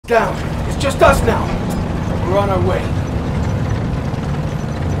down. It's just us now. We're on our way.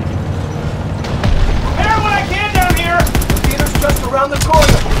 Repair what I can down here! The theater's just around the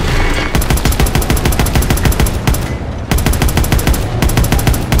corner.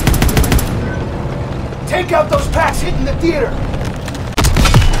 Take out those packs hitting the theater!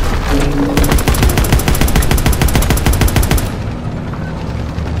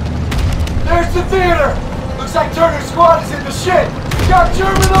 There's the theater! Looks like Turner's squad is in the shit! We got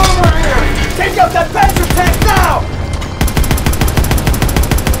German over here! Take out that Panzer tank now!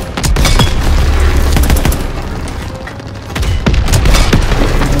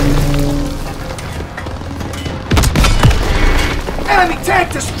 Enemy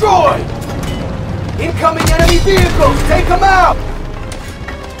tank destroyed! Incoming enemy vehicles! Take them out!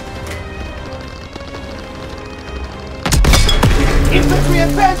 Infantry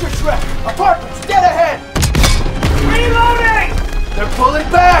and Panzerschreck! Apartments, get ahead! Reloading! They're pulling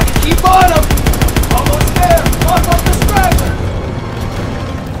back! Keep on them! Almost there! Off of the straggler!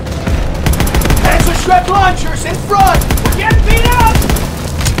 Panzerschreck launchers in front! We're getting beat up!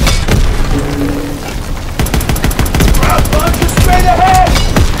 Ground launchers straight ahead!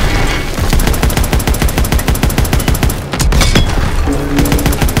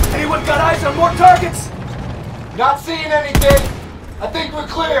 Anyone got eyes on more targets? Not seeing anything. I think we're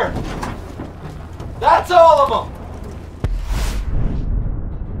clear. That's all of them.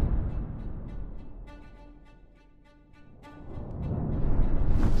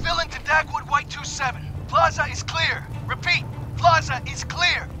 Fill into WWII 27. Plaza is clear. Repeat, Plaza is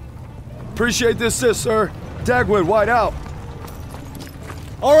clear. Appreciate the assist, sir. Dagwood, wide out.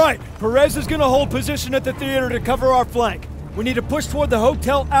 All right, Perez is gonna hold position at the theater to cover our flank. We need to push toward the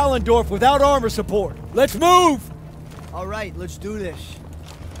Hotel Allendorf without armor support. Let's move! All right, let's do this.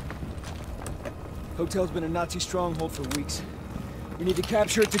 Hotel's been a Nazi stronghold for weeks. We need to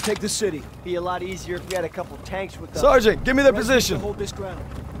capture it to take the city. Be a lot easier if we had a couple tanks with us. Sergeant, give me the Perez needs to position. hold this ground.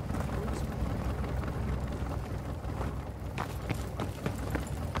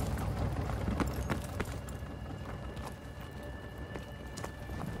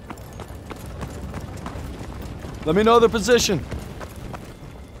 Let me know the position.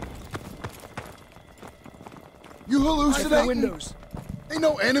 You Eyes on hallucinating? windows. Ain't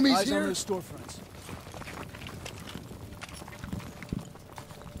no enemies Eyes here. on those storefronts.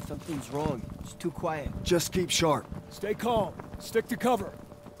 Something's wrong. It's too quiet. Just keep sharp. Stay calm. Stick to cover.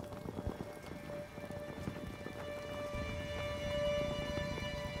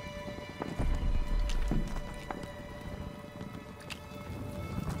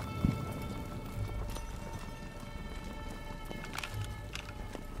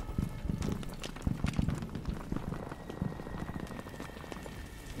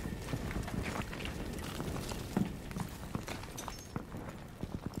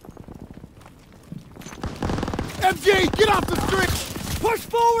 MG, get off the street! Push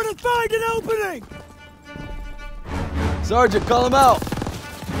forward and find an opening! Sergeant, call him out.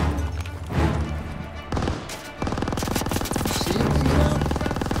 See anything now?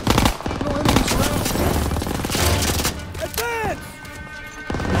 No enemies around. Advance!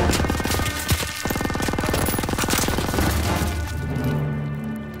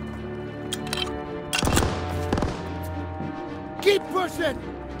 Keep pushing!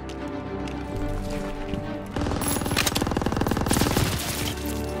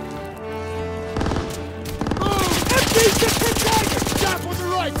 Stop on the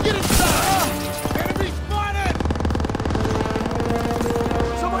right! Get inside! Enemy spotted!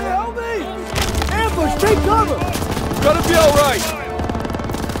 Somebody help me! Ambush! Take cover! Gonna be all right.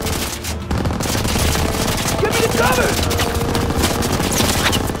 Give me the cover!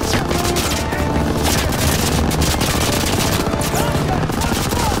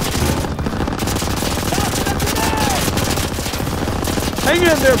 Hang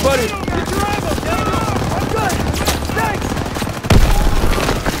in there, buddy. Get your ammo, Daniel! I'm good! Thanks!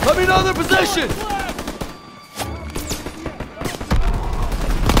 Let me know the position.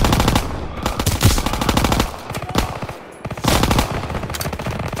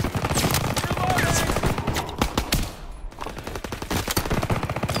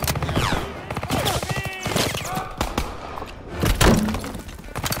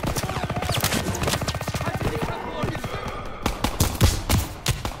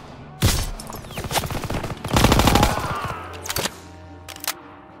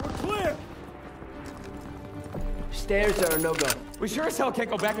 Stairs are a no-go. We sure as hell can't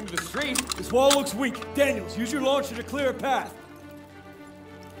go back into the street. This wall looks weak. Daniels, use your launcher to clear a path.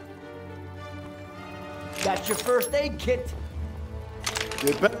 Got your first aid kit.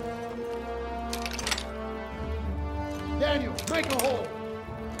 Get back. Daniel, make a hole.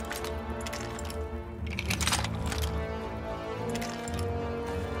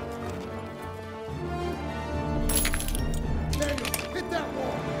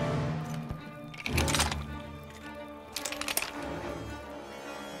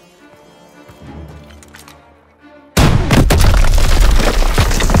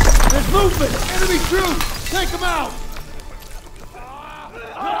 movement! Enemy troops! Take them out!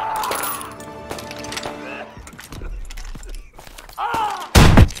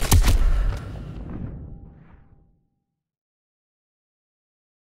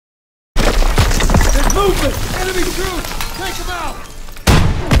 There's movement! Enemy troops! Take them out!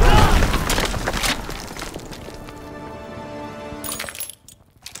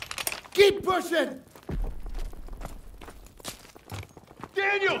 Keep pushing!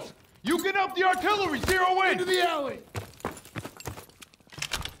 Daniels! You get up the artillery! Zero in! Into the alley!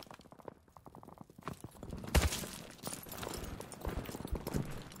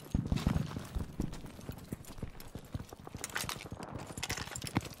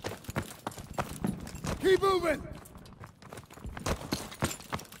 Keep moving!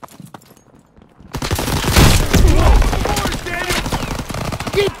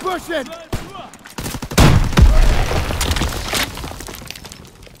 Keep pushing!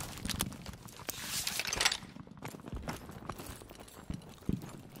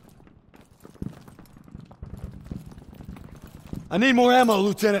 I need more ammo,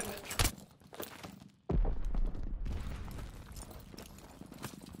 Lieutenant.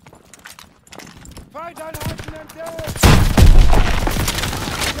 Find on hunting them down!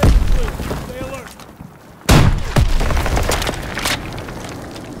 Stay alert.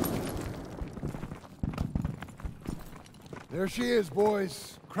 There she is,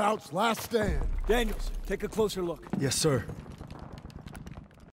 boys. Kraut's last stand. Daniels, take a closer look. Yes, sir.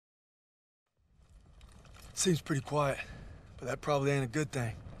 Seems pretty quiet, but that probably ain't a good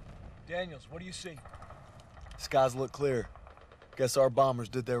thing. Daniels, what do you see? Skies look clear. Guess our bombers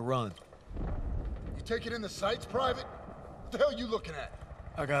did their run. You taking in the sights, Private? What the hell are you looking at?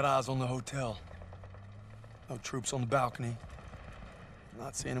 I got eyes on the hotel. No troops on the balcony.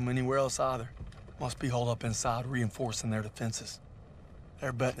 Not seeing them anywhere else either. Must be holed up inside, reinforcing their defenses.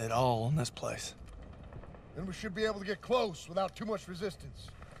 They're betting it all on this place. Then we should be able to get close without too much resistance.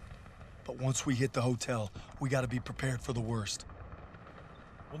 But once we hit the hotel, we gotta be prepared for the worst.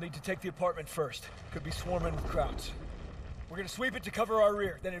 We'll need to take the apartment first. Could be swarming with Krauts. We're gonna sweep it to cover our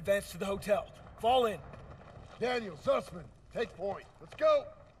rear, then advance to the hotel. Fall in. Daniel, Sussman, take point. Let's go!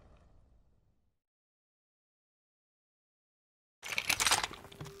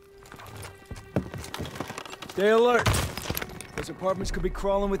 Stay alert. Those apartments could be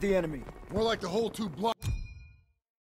crawling with the enemy. More like the whole 2 blocks.